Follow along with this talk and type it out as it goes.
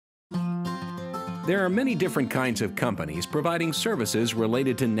There are many different kinds of companies providing services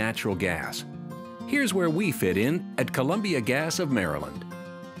related to natural gas. Here's where we fit in at Columbia Gas of Maryland.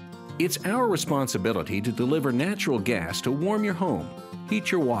 It's our responsibility to deliver natural gas to warm your home, heat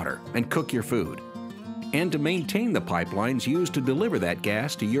your water, and cook your food, and to maintain the pipelines used to deliver that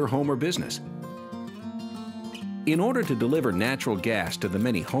gas to your home or business. In order to deliver natural gas to the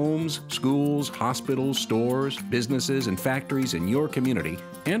many homes, schools, hospitals, stores, businesses, and factories in your community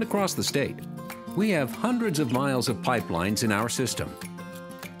and across the state, we have hundreds of miles of pipelines in our system.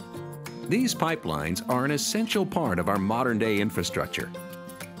 These pipelines are an essential part of our modern-day infrastructure.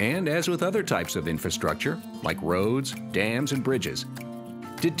 And as with other types of infrastructure, like roads, dams, and bridges,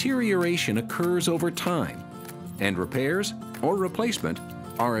 deterioration occurs over time, and repairs or replacement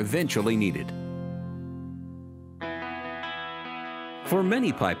are eventually needed. For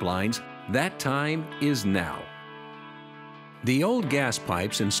many pipelines, that time is now. The old gas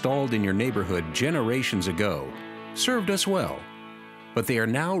pipes installed in your neighborhood generations ago served us well, but they are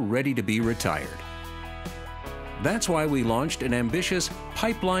now ready to be retired. That's why we launched an ambitious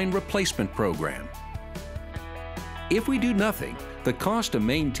pipeline replacement program. If we do nothing, the cost to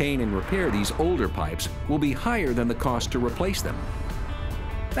maintain and repair these older pipes will be higher than the cost to replace them.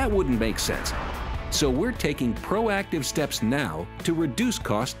 That wouldn't make sense. So we're taking proactive steps now to reduce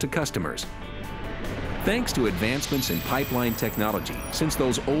costs to customers. Thanks to advancements in pipeline technology since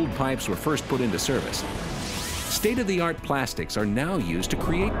those old pipes were first put into service, state-of-the-art plastics are now used to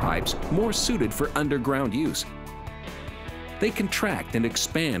create pipes more suited for underground use. They contract and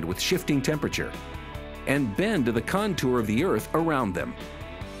expand with shifting temperature and bend to the contour of the earth around them.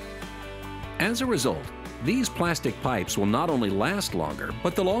 As a result, these plastic pipes will not only last longer,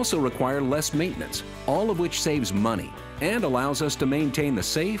 but they'll also require less maintenance, all of which saves money and allows us to maintain the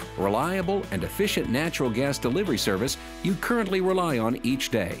safe, reliable, and efficient natural gas delivery service you currently rely on each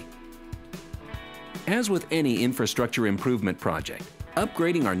day. As with any infrastructure improvement project,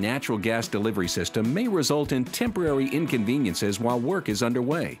 upgrading our natural gas delivery system may result in temporary inconveniences while work is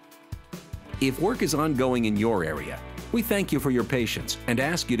underway. If work is ongoing in your area, we thank you for your patience and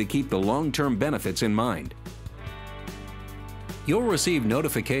ask you to keep the long-term benefits in mind. You'll receive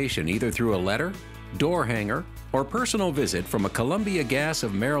notification either through a letter, door hanger, or personal visit from a Columbia Gas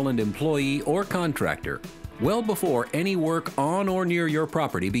of Maryland employee or contractor well before any work on or near your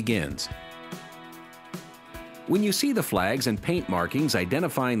property begins. When you see the flags and paint markings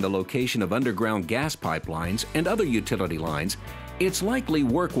identifying the location of underground gas pipelines and other utility lines, it's likely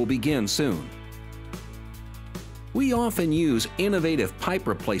work will begin soon. We often use innovative pipe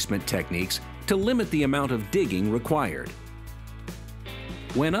replacement techniques to limit the amount of digging required.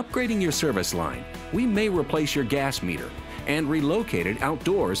 When upgrading your service line, we may replace your gas meter and relocate it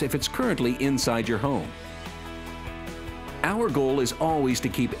outdoors if it's currently inside your home. Our goal is always to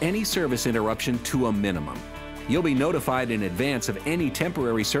keep any service interruption to a minimum. You'll be notified in advance of any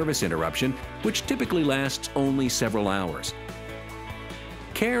temporary service interruption, which typically lasts only several hours.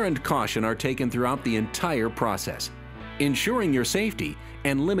 Care and caution are taken throughout the entire process, ensuring your safety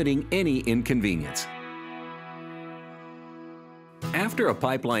and limiting any inconvenience. After a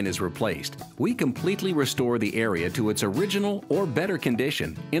pipeline is replaced, we completely restore the area to its original or better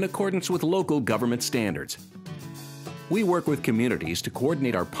condition in accordance with local government standards. We work with communities to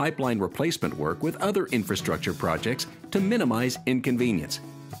coordinate our pipeline replacement work with other infrastructure projects to minimize inconvenience.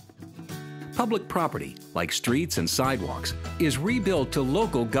 Public property, like streets and sidewalks, is rebuilt to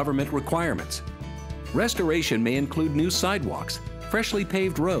local government requirements. Restoration may include new sidewalks, freshly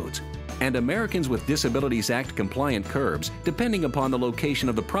paved roads, and Americans with Disabilities Act compliant curbs, depending upon the location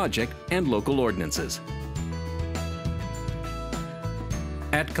of the project and local ordinances.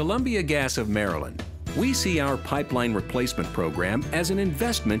 At Columbia Gas of Maryland, we see our pipeline replacement program as an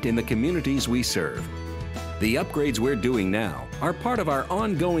investment in the communities we serve. The upgrades we're doing now are part of our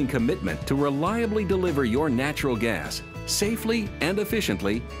ongoing commitment to reliably deliver your natural gas safely and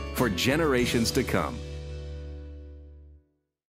efficiently for generations to come.